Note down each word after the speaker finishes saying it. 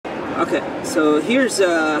Okay, so here's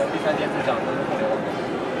a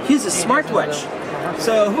smartwatch.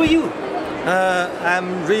 So who are you?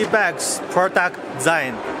 I'm RibX product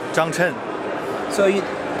design, Zhang Chen. So you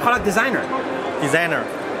product designer.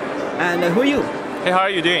 And who are you? Hey, how are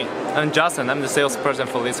you doing? I'm Justin. I'm the salesperson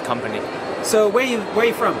for this company. So where are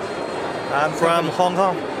you from? I'm from Hong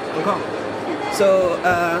Kong. Hong Kong. So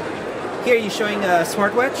here you're showing a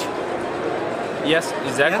smartwatch? Yes,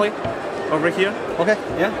 exactly. Yeah. Over here. Okay.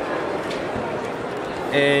 Yeah.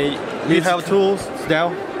 We have tools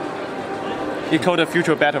now. It's called the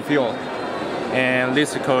Future Battlefield, and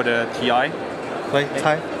this is called TI.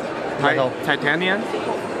 Titanium.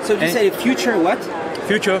 So you say future what?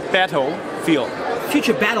 Future Battlefield.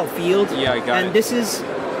 Future Battlefield. Yeah, I got and it. this is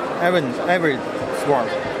every sport.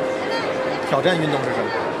 挑战运动是什么?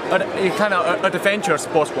 It's kind of an adventure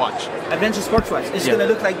sports watch. Adventure sports watch. It's gonna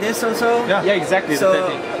look like this also. Yeah, exactly.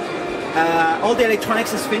 So all the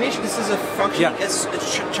electronics is finished. This is a function. Yeah. It's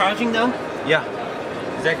charging now. Yeah,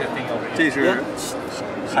 exactly. Thing over here. 这是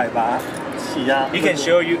海拔、气压。 It can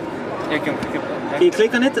show you. Can you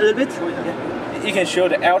click on it a little bit? It can show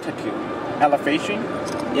the altitude, elevation,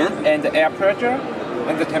 Yeah. and the air pressure,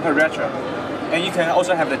 and the temperature. And you can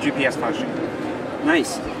also have the GPS function.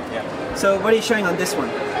 Nice. Yeah. So what are you showing on this one?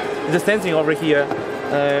 The sensing over here,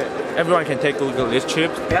 everyone can take a look at this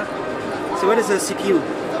chip. Yeah. So what is the CPU?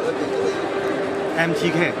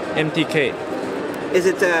 MTK. Is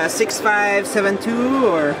it 6572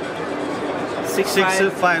 or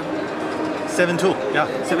 6572. Yeah.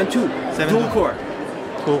 72? Dual core.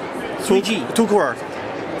 3G. Two core.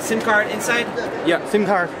 SIM card inside? Yeah. SIM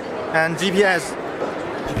card and GPS.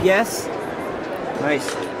 GPS.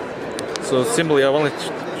 Nice. So simply, I want to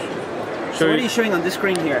So show what are you. you showing on this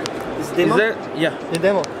screen here? Is demo? Is there? Yeah. In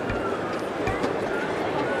demo.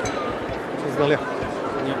 6.6.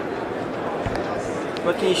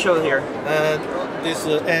 What can you show here? This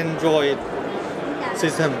Android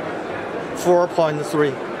system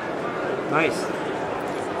 4.3. Nice.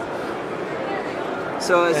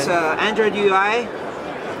 So it's Android UI.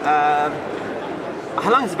 How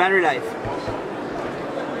long is the battery life?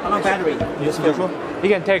 How long battery? You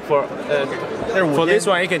can take for this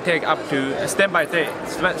one. You can take up to standby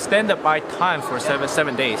time for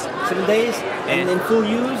seven days. 7 days. And in full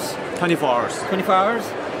use? 24 hours. 24 hours.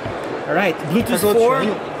 All right. 他 Bluetooth 说 4. 全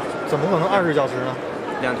用，怎么可能20小时呢？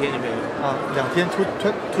 2天就没有。啊，2天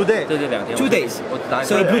two day。对2天。 2 days. 我打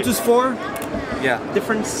So Bluetooth 4. Yeah.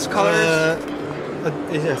 Different colors.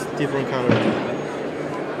 Yes, different color.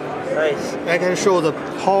 Nice. I can show the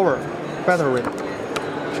power battery.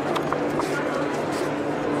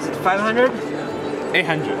 Is it 500?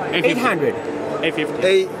 800. 800.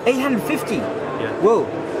 850. 850. Yeah. Whoa.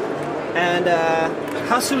 And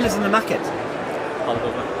how soon is it in the market? 好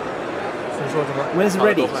多份。你说什么？ When is it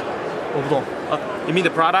ready? 我不懂。 You mean the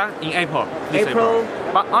product in April? This April.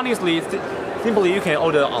 But honestly, simply you can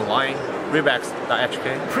order online.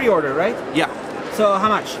 RibX.hk. Pre-order, right? Yeah. So how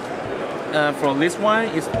much? For this one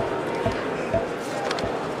is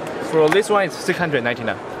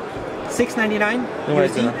 699. 699 USD.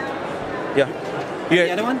 USD. Yeah. And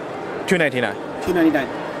the other one? 299. 299.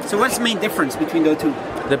 So what's the main difference between those two?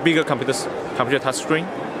 The bigger computer touch screen,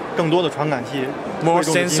 更多的传感器。 more 贵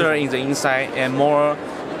重的金属 sensor in the inside, and more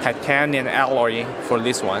titanium alloy for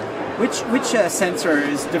this one. Which sensor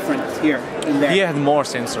is different here and there? Here has more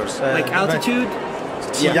sensors. Like altitude?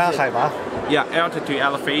 气压、海拔、 Yeah, altitude,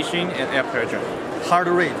 elevation, and air pressure. heart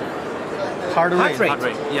rate。heart Heart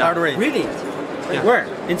rate. Yeah. heart rate。 Really? Yeah. Where?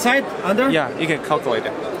 Inside? Under? Yeah, you can calculate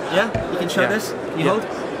that. Yeah? You can show Yeah. this? You Yeah. hold?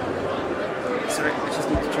 Sorry, I just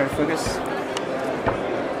need to try to focus.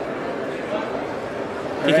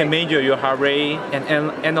 You can measure your heart rate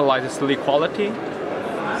and analyze the sleep quality.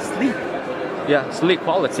 Sleep. Yeah, sleep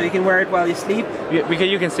quality. So you can wear it while you sleep? Because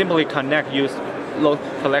you can simply collect load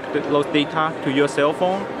data to your cell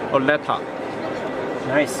phone or laptop.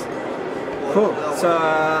 Nice. Cool. So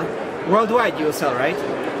worldwide you will sell, right?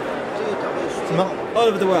 什么？ All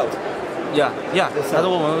over the world. Yeah. 但是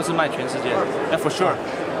我们是卖全世界的。Yeah, for sure.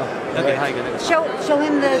 要给他一个那个。 Show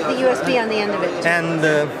him the USB on the end of it. And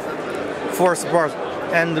for sports,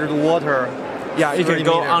 under the water. Yeah, you can 30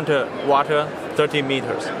 go meter. under water 30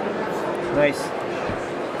 meters Nice.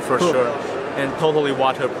 for Cool. sure, and totally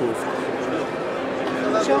waterproof.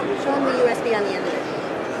 Show him the USB on the end of it.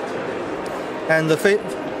 And the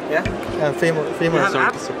Yeah? famous You have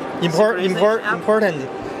apps? Synchronization app? important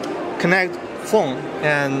connect phone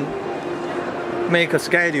and make a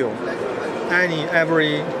schedule.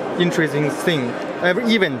 Every interesting thing, every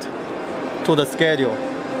event to the schedule.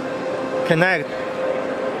 Connect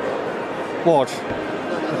watch.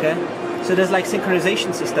 Okay. So So there's like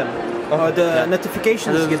synchronization system, or the Yeah.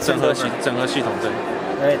 notifications 它是 get 整 sent 合 over. 整合系统对。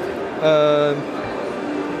 Right.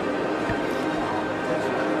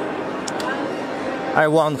 I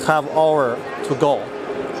want half hour to go.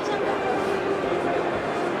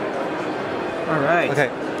 All right. Okay.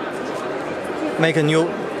 Make a new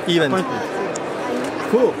event.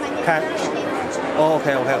 Cool. Oh,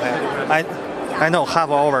 okay. I know half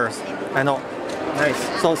hours. I know. Nice.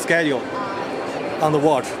 So schedule on the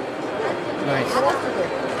watch. Nice.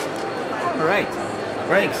 All right.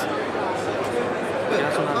 Thanks.